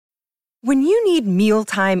When you need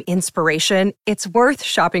mealtime inspiration, it's worth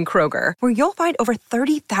shopping Kroger, where you'll find over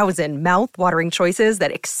 30,000 mouth-watering choices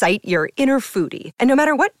that excite your inner foodie. And no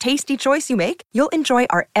matter what tasty choice you make, you'll enjoy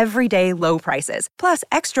our everyday low prices, plus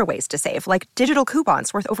extra ways to save, like digital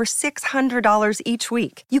coupons worth over $600 each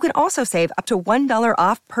week. You can also save up to $1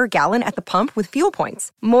 off per gallon at the pump with fuel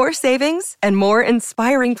points. More savings and more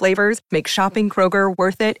inspiring flavors make shopping Kroger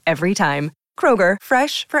worth it every time. Kroger,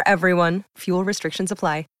 fresh for everyone. Fuel restrictions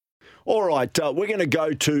apply. All right, we're going to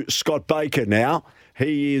go to Scott Baker now.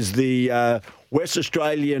 He is the West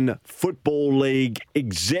Australian Football League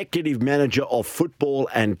Executive Manager of Football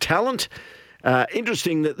and Talent.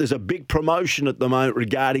 Interesting that there's a big promotion at the moment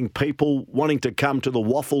regarding people wanting to come to the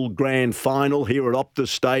WAFL Grand Final here at Optus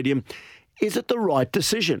Stadium. Is it the right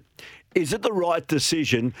decision? Is it the right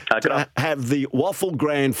decision to have the WAFL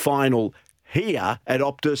Grand Final here at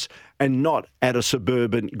Optus and not at a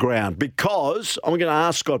suburban ground? Because I'm going to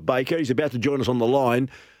ask Scott Baker, he's about to join us on the line,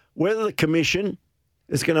 whether the Commission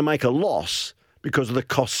is going to make a loss because of the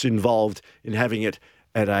costs involved in having it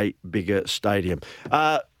at a bigger stadium.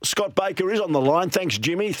 Scott Baker is on the line. Thanks,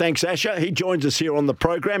 Jimmy. Thanks, Asher. He joins us here on the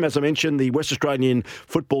program. As I mentioned, the West Australian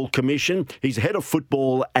Football Commission. He's Head of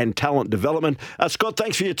Football and Talent Development. Scott,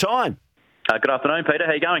 thanks for your time. Good afternoon, Peter.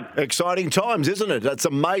 How you going? Exciting times, isn't it? It's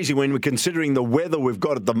amazing when we're considering the weather we've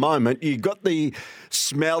got at the moment. You've got the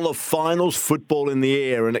smell of finals football in the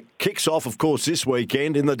air, and it kicks off, of course, this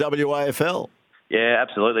weekend in the WAFL. Yeah,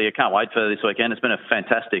 absolutely. I can't wait for this weekend. It's been a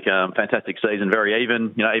fantastic season, very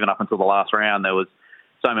even. You know, even up until the last round, there was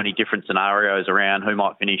so many different scenarios around who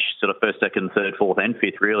might finish sort of first, second, third, fourth, and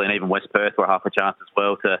fifth, really, and even West Perth were half a chance as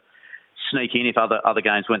well to sneak in if other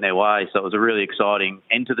games went their way. So it was a really exciting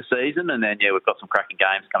end to the season. And then, we've got some cracking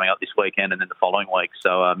games coming up this weekend and then the following week.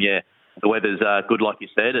 So, the weather's good, like you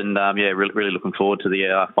said. And, really looking forward to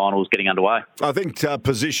the finals getting underway. I think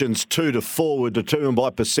positions 2 to 4 were determined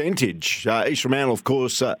by percentage. East Fremantle, of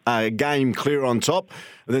course, a game clear on top.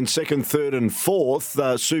 And then second, third and fourth,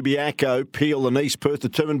 Subiaco, Peel and East Perth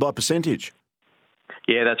determined by percentage.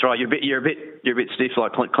 Yeah, that's right. You're a bit stiff.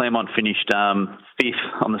 Like Claremont finished fifth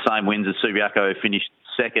on the same wins as Subiaco finished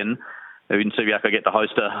second. Didn't Subiaco get to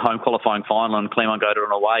host a home qualifying final and Claremont go to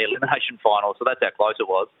an away elimination final? So that's how close it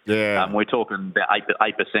was. Yeah, we're talking about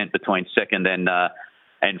 8% between second and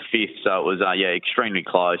fifth. So it was extremely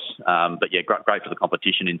close. But great for the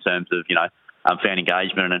competition in terms of fan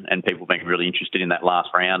engagement and people being really interested in that last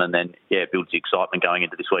round, and then it builds the excitement going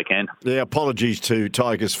into this weekend. Yeah, apologies to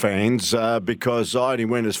Tigers fans because I only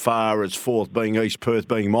went as far as fourth, being East Perth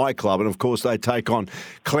being my club, and of course they take on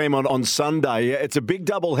Claremont on Sunday. It's a big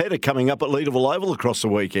double header coming up at Leederville Oval across the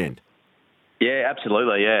weekend. Yeah,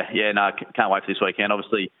 absolutely. No, can't wait for this weekend.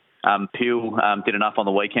 Obviously, Peel did enough on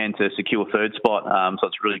the weekend to secure third spot, so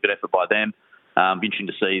it's a really good effort by them. Be interesting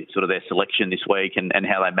to see sort of their selection this week and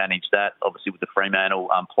how they manage that, obviously with the Fremantle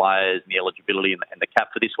players and the eligibility and the cap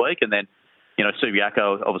for this week. And then,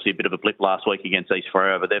 Subiaco, obviously a bit of a blip last week against East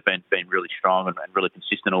Freo, but they've been really strong and really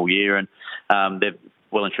consistent all year. And they've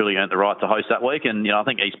well and truly earned the right to host that week. And, I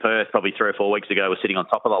think East Perth probably 3 or 4 weeks ago was sitting on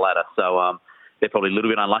top of the ladder. So they're probably a little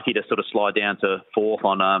bit unlucky to sort of slide down to fourth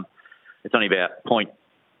on, it's only about 0.2%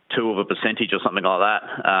 or something like that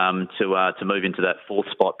to move into that fourth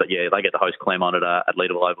spot. But they get to host Claremont at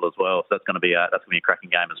Leederville Oval as well. So that's going to be a cracking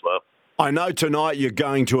game as well. I know tonight you're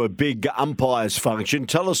going to a big umpires function.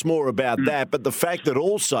 Tell us more about that. But the fact that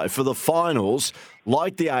also for the finals,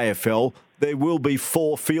 like the AFL, there will be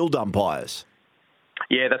 4 field umpires.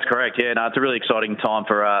 Yeah, that's correct. Yeah, no, it's a really exciting time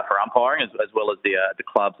for umpiring as well as the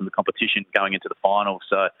clubs and the competition going into the finals.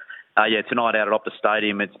 So. Tonight out at Optus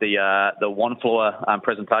Stadium, it's the WAFL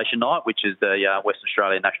presentation night, which is the West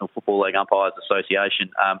Australian National Football League Umpires Association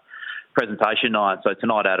presentation night. So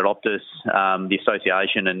tonight out at Optus, the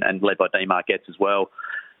association and led by Dean Marquette as well,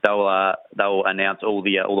 they'll announce all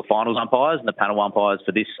the finals umpires and the panel umpires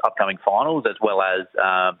for this upcoming finals, as well as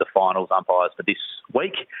the finals umpires for this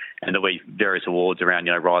week, and there'll be various awards around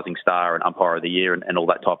Rising Star and Umpire of the Year and all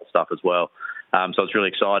that type of stuff as well. So it's really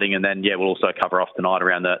exciting. And then, we'll also cover off tonight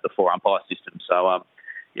around the 4 umpire system. So,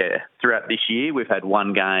 throughout this year, we've had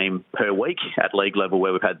 1 game per week at league level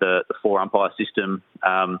where we've had the 4 umpire system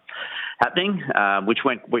happening, which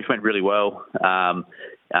went really well.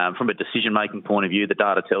 From a decision-making point of view, the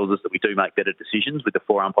data tells us that we do make better decisions with the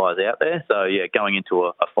 4 umpires out there. So, going into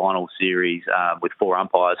a final series with 4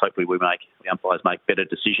 umpires, hopefully the umpires make better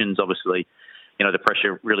decisions. Obviously, the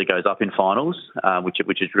pressure really goes up in finals, which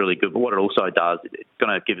is really good. But what it also does, it's going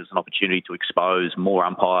to give us an opportunity to expose more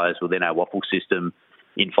umpires within our WAFL system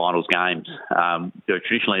in finals games.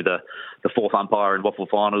 Traditionally, the 4th umpire in WAFL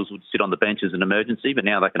finals would sit on the bench as an emergency, but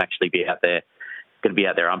now they can actually be out there going to be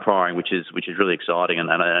out there umpiring, which is really exciting, and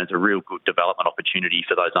it's a real good development opportunity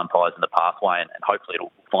for those umpires in the pathway, and hopefully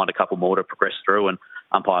it'll find a couple more to progress through and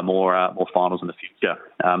umpire more finals in the future.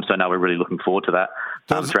 So now we're really looking forward to that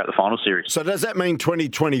throughout the final series. So does that mean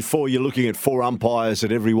 2024 you're looking at 4 umpires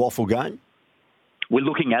at every WAFL game? We're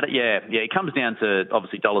looking at it, yeah. It comes down to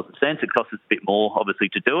obviously dollars and cents. It costs us a bit more, obviously,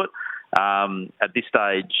 to do it. At this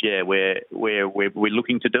stage, we're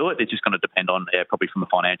looking to do it. It's just going to depend on, probably from a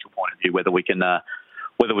financial point of view, whether we can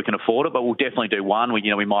afford it. But we'll definitely do one.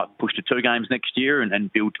 We might push to 2 games next year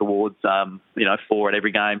and build towards 4 at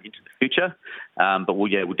every game into the future. But we'll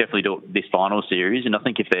definitely do it this final series. And I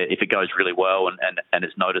think if it goes really well and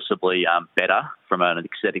it's noticeably better from an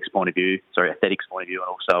aesthetics point of view, and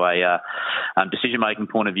also a decision-making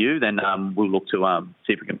point of view, then we'll look to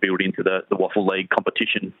see if we can build into the WAFL League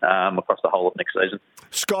competition across the whole of next season.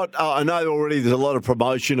 Scott, I know already there's a lot of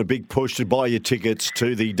promotion, a big push to buy your tickets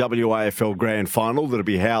to the WAFL Grand Final that'll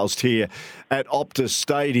be housed here at Optus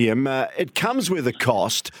Stadium. It comes with a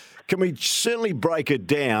cost. Can we certainly break it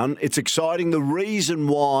down? It's exciting. The reason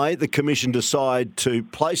why the Commission decide to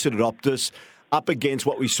place it at Optus up against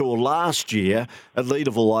what we saw last year at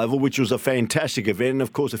Leederville Oval, which was a fantastic event, and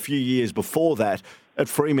of course a few years before that at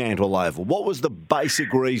Fremantle Oval. What was the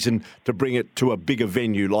basic reason to bring it to a bigger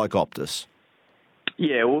venue like Optus?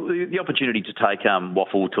 Yeah, well, the opportunity to take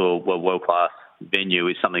WAFL to a world-class venue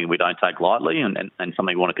is something we don't take lightly and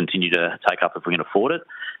something we want to continue to take up if we can afford it.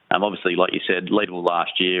 Obviously, like you said, Leederville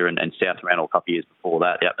last year and South Fremantle a couple of years before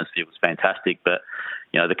that, the atmosphere was fantastic. But,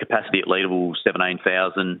 the capacity at Leederville,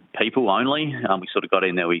 17,000 people only. We sort of got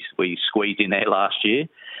in there, we squeezed in there last year.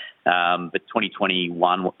 But 2021,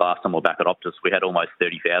 last time we were back at Optus, we had almost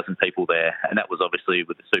 30,000 people there. And that was obviously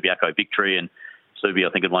with the Subiaco victory. And Subi,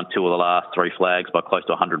 I think, had won 2 of the last 3 flags by close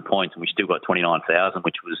to 100 points, and we still got 29,000,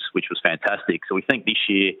 which was fantastic. So we think this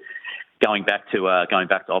year, going back to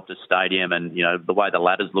Optus Stadium, and the way the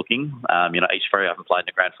ladder's looking, East Free haven't played in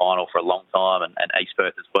the grand final for a long time, and East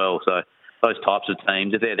Perth as well. So those types of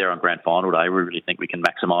teams, if they're there on grand final day, we really think we can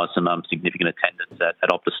maximise some significant attendance at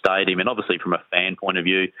Optus Stadium. And obviously, from a fan point of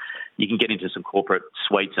view, you can get into some corporate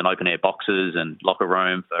suites and open air boxes and locker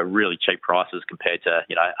room for really cheap prices compared to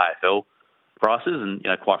AFL prices, and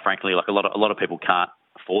quite frankly, like a lot of people can't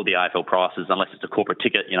afford the AFL prices unless it's a corporate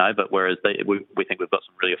ticket, but whereas we think we've got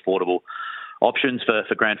some really affordable options for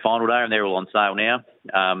grand final day, and they're all on sale now.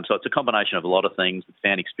 So it's a combination of a lot of things: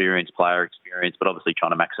 fan experience, player experience, but obviously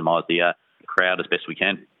trying to maximise the crowd as best we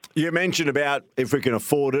can. You mentioned about if we can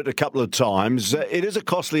afford it a couple of times. It is a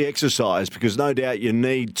costly exercise because no doubt you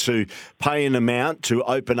need to pay an amount to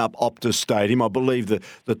open up Optus Stadium. I believe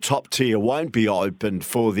the top tier won't be opened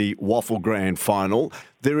for the WAFL Grand Final.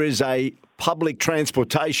 There is a public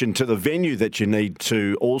transportation to the venue that you need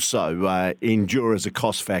to also endure as a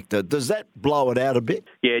cost factor. Does that blow it out a bit?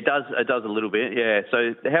 Yeah, it does. It does a little bit. Yeah.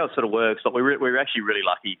 So how it sort of works, like we're actually really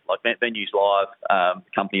lucky. Like Venues Live,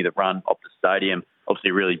 company that run Optus Stadium,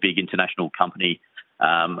 obviously a really big international company.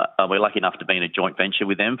 We're lucky enough to be in a joint venture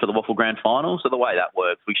with them for the WAFL Grand Final. So the way that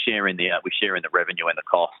works, we share in the revenue and the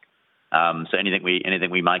cost. So anything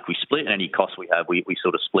we make, we split, and any costs we have, we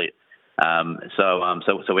sort of split.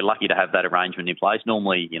 So we're lucky to have that arrangement in place.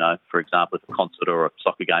 Normally, for example, if a concert or a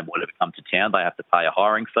soccer game or whatever come to town, they have to pay a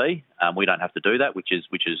hiring fee. We don't have to do that, which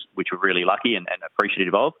we're really lucky and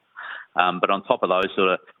appreciative of. But on top of those, sort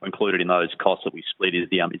of included in those costs that we split is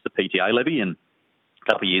the PTA levy. And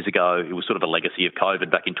a couple of years ago, it was sort of a legacy of COVID.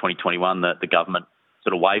 Back in 2021, the government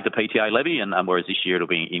sort of waived the PTA levy, and whereas this year it'll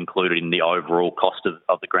be included in the overall cost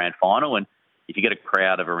of the grand final. And if you get a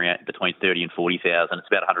crowd of around between 30 and 40,000, it's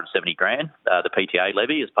about 170 grand. The PTA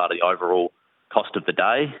levy is part of the overall cost of the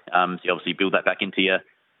day. So you obviously build that back into your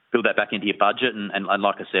budget, and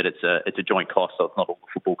like I said, it's a joint cost, so it's not all the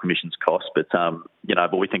Football Commission's cost, but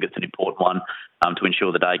we think it's an important one to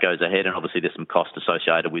ensure the day goes ahead, and obviously there's some costs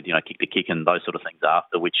associated with kick to kick and those sort of things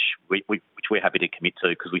after, which we're happy to commit to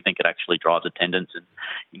because we think it actually drives attendance and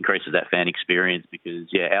increases that fan experience. Because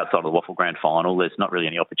outside of the WAFL Grand Final, there's not really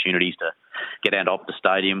any opportunities to get down to Optus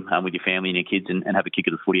Stadium with your family and your kids and have a kick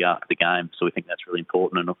of the footy after the game. So we think that's really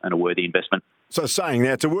important and a worthy investment. So saying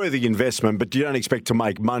that, it's a worthy investment, but you don't expect to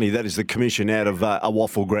make money. That is the commission out of a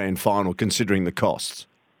WAFL Grand Final, considering the costs.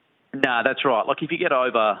 No, that's right. Like if you get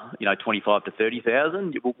over, 25 to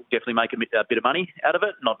 30,000, you will definitely make a bit of money out of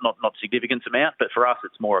it. Not significant amount, but for us,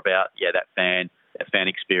 it's more about that fan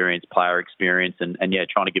experience, player experience, and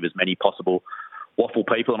trying to give as many possible WAFL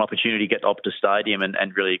people an opportunity to get to Optus Stadium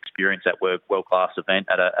and really experience that world class event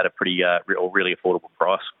at a pretty really affordable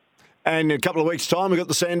price. And in a couple of weeks' time, we've got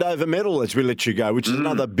the Sandover Medal as we let you go, which is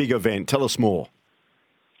another big event. Tell us more.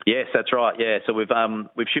 Yes, that's right. Yeah, so we've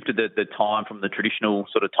shifted the time from the traditional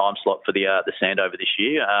sort of time slot for the Sandover this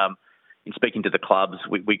year. In speaking to the clubs,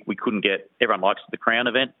 we couldn't get, everyone likes the Crown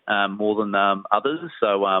event more than others,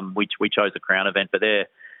 so we chose the Crown event, but they're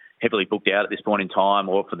heavily booked out at this point in time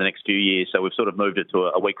or for the next few years. So we've sort of moved it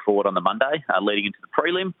to a week forward on the Monday, leading into the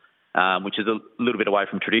prelim, which is a little bit away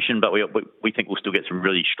from tradition, but we think we'll still get some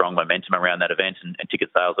really strong momentum around that event, and ticket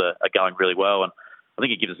sales are going really well. And I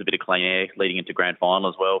think it gives us a bit of clean air leading into grand final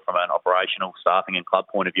as well, from an operational, staffing and club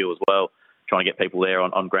point of view as well, trying to get people there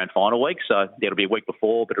on grand final week. So it'll be a week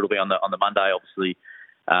before, but it'll be on the Monday, obviously,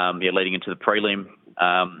 leading into the prelim.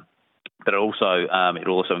 But it'll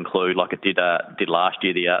also include, like it did last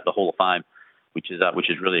year, the Hall of Fame, which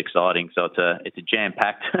is really exciting. So it's a jam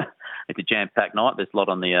packed night. There's a lot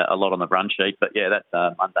on the run sheet. But yeah,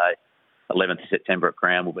 that's Monday, 11th of September at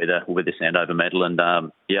Crown will be the Sandover medal, and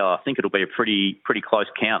I think it'll be a pretty close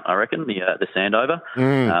count. I reckon the Sandover.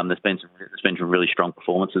 There's been some really strong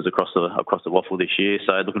performances across the WAFL this year.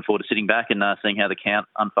 So looking forward to sitting back and seeing how the count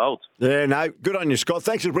unfolds. Yeah, no, good on you, Scott.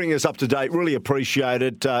 Thanks for bringing us up to date. Really appreciate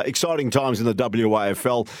it. Exciting times in the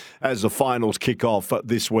WAFL as the finals kick off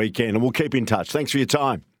this weekend, and we'll keep in touch. Thanks for your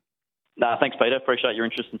time. No, thanks, Peter. Appreciate your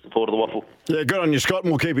interest and support of the WAFL. Yeah, good on you, Scott,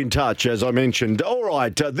 and we'll keep in touch, as I mentioned. All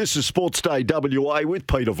right, this is Sports Day WA with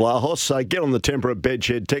Peter Vlahos. So get on the Temperate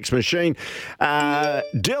Bedshed text machine.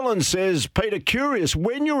 Dylan says, Peter, curious,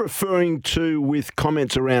 when you're referring to with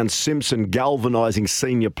comments around Simpson galvanising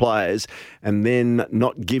senior players and then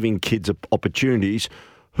not giving kids opportunities,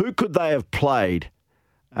 who could they have played?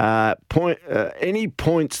 Any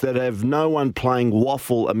points that have no one playing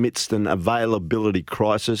WAFL amidst an availability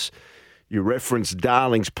crisis? You referenced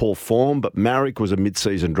Darling's poor form, but Marrick was a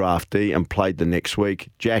mid-season draftee and played the next week.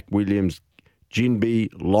 Jack Williams,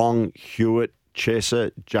 Ginby, Long, Hewitt,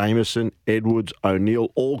 Chesser, Jameson, Edwards,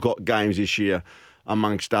 O'Neill all got games this year,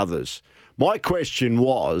 amongst others. My question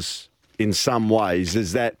was, in some ways,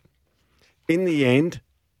 is that in the end,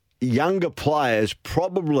 younger players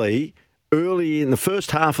probably early in the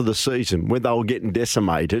first half of the season when they were getting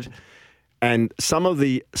decimated, and some of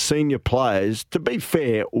the senior players, to be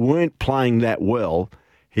fair, weren't playing that well.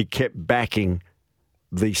 He kept backing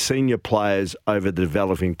the senior players over the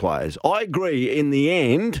developing players. I agree, in the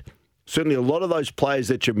end, certainly a lot of those players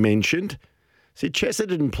that you mentioned, see, Chesser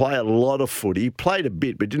didn't play a lot of footy. He played a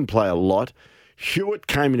bit, but didn't play a lot. Hewitt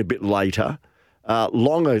came in a bit later.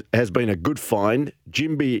 Long has been a good find.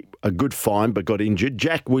 Ginby, a good find, but got injured.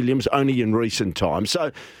 Jack Williams, only in recent times.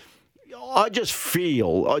 So I just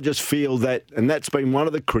feel that, and that's been one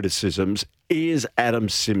of the criticisms, is Adam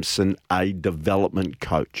Simpson a development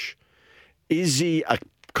coach? Is he a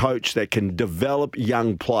coach that can develop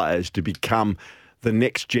young players to become the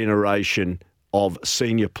next generation of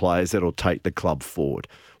senior players that will take the club forward?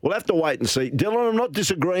 We'll have to wait and see. Dylan, I'm not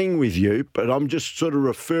disagreeing with you, but I'm just sort of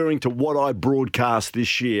referring to what I broadcast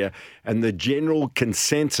this year and the general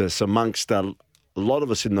consensus amongst a lot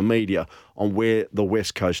of us in the media on where the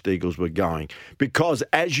West Coast Eagles were going. Because,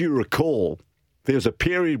 as you recall, there was a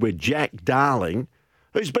period where Jack Darling,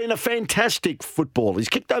 who's been a fantastic footballer, he's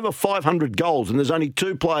kicked over 500 goals, and there's only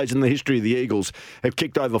two players in the history of the Eagles who've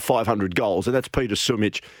kicked over 500 goals, and that's Peter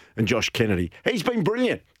Sumich and Josh Kennedy. He's been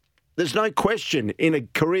brilliant. There's no question, in a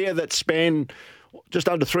career that spanned just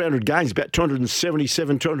under 300 games, about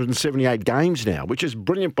 277, 278 games now, which is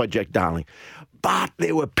brilliant by Jack Darling. But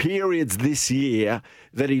there were periods this year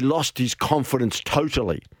that he lost his confidence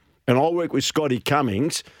totally. And I worked with Scotty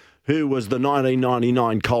Cummings, who was the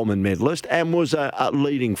 1999 Coleman medalist and was a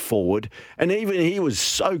leading forward. And even he was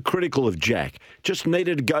so critical of Jack. Just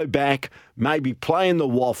needed to go back, maybe play in the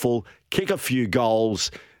WAFL, kick a few goals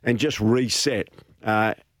and just reset.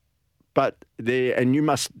 But there, and you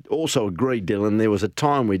must also agree, Dylan, there was a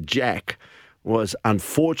time where Jack was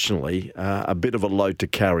unfortunately a bit of a load to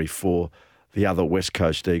carry for the other West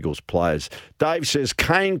Coast Eagles players. Dave says,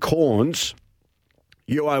 Kane Corns,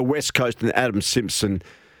 you owe West Coast and Adam Simpson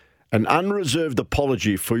an unreserved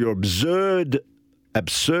apology for your absurd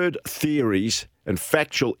theories and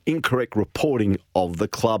factual incorrect reporting of the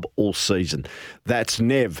club all season. That's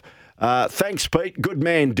Nev. Thanks, Pete. Good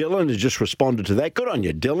man, Dylan, has just responded to that. Good on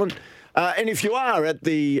you, Dylan. And if you are at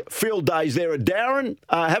the field days there at Darren,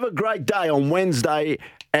 have a great day on Wednesday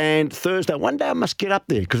and Thursday. One day I must get up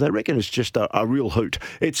there because they reckon it's just a real hoot.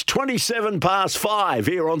 It's 5:27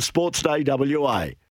 here on Sports Day WA.